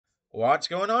What's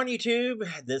going on, YouTube?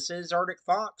 This is Arctic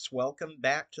Fox. Welcome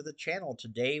back to the channel.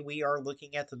 Today we are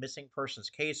looking at the missing persons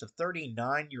case of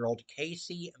 39-year-old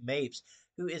Casey Mapes,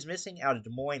 who is missing out of Des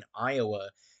Moines,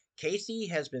 Iowa. Casey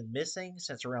has been missing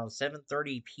since around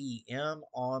 7:30 p.m.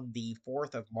 on the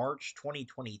 4th of March,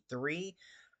 2023.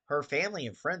 Her family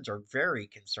and friends are very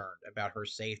concerned about her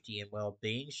safety and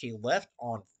well-being. She left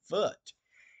on foot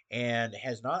and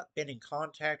has not been in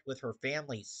contact with her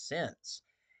family since.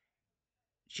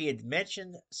 She had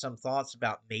mentioned some thoughts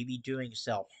about maybe doing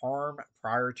self harm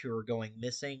prior to her going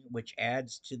missing, which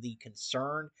adds to the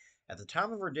concern. At the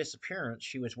time of her disappearance,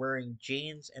 she was wearing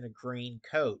jeans and a green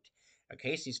coat.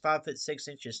 Casey's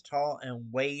 5'6" tall and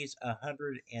weighs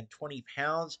 120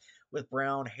 pounds with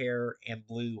brown hair and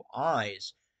blue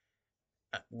eyes.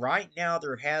 Right now,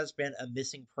 there has been a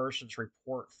missing persons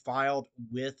report filed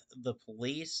with the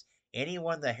police.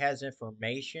 Anyone that has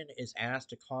information is asked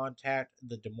to contact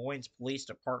the Des Moines Police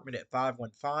Department at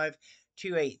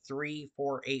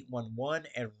 515-283-4811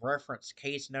 and reference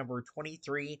case number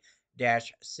 23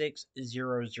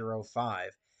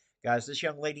 6005. Guys, this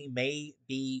young lady may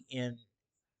be in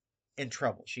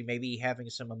trouble. She may be having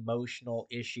some emotional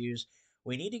issues.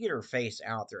 We need to get her face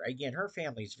out there. Again, her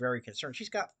family's very concerned. She's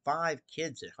got 5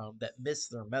 kids at home that miss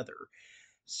their mother.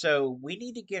 So we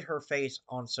need to get her face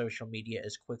on social media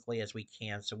as quickly as we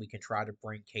can so we can try to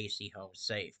bring Casey home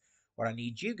safe. What I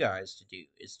need you guys to do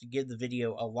is to give the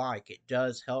video a like. It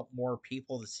does help more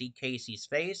people to see Casey's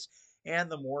face,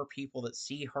 and the more people that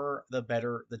see her, the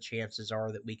better the chances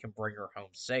are that we can bring her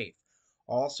home safe.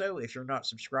 Also, if you're not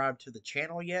subscribed to the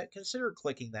channel yet, consider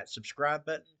clicking that subscribe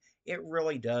button. It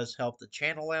really does help the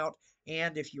channel out,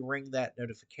 and if you ring that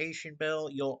notification bell,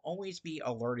 you'll always be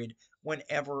alerted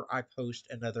whenever I post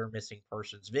another missing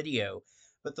persons video.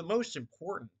 But the most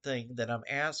important thing that I'm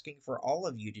asking for all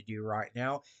of you to do right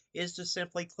now is to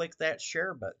simply click that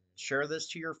share button. Share this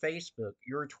to your Facebook,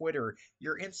 your Twitter,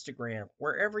 your Instagram,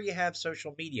 wherever you have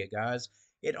social media, guys.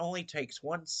 It only takes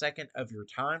 1 second of your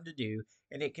time to do,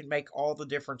 and it can make all the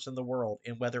difference in the world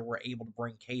in whether we're able to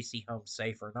bring Casey home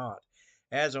safe or not.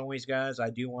 As always, guys, I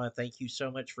do want to thank you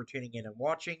so much for tuning in and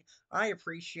watching. I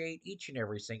appreciate each and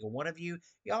every single one of you.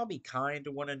 Y'all be kind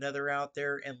to one another out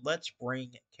there, and let's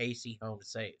bring Casey home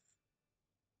safe.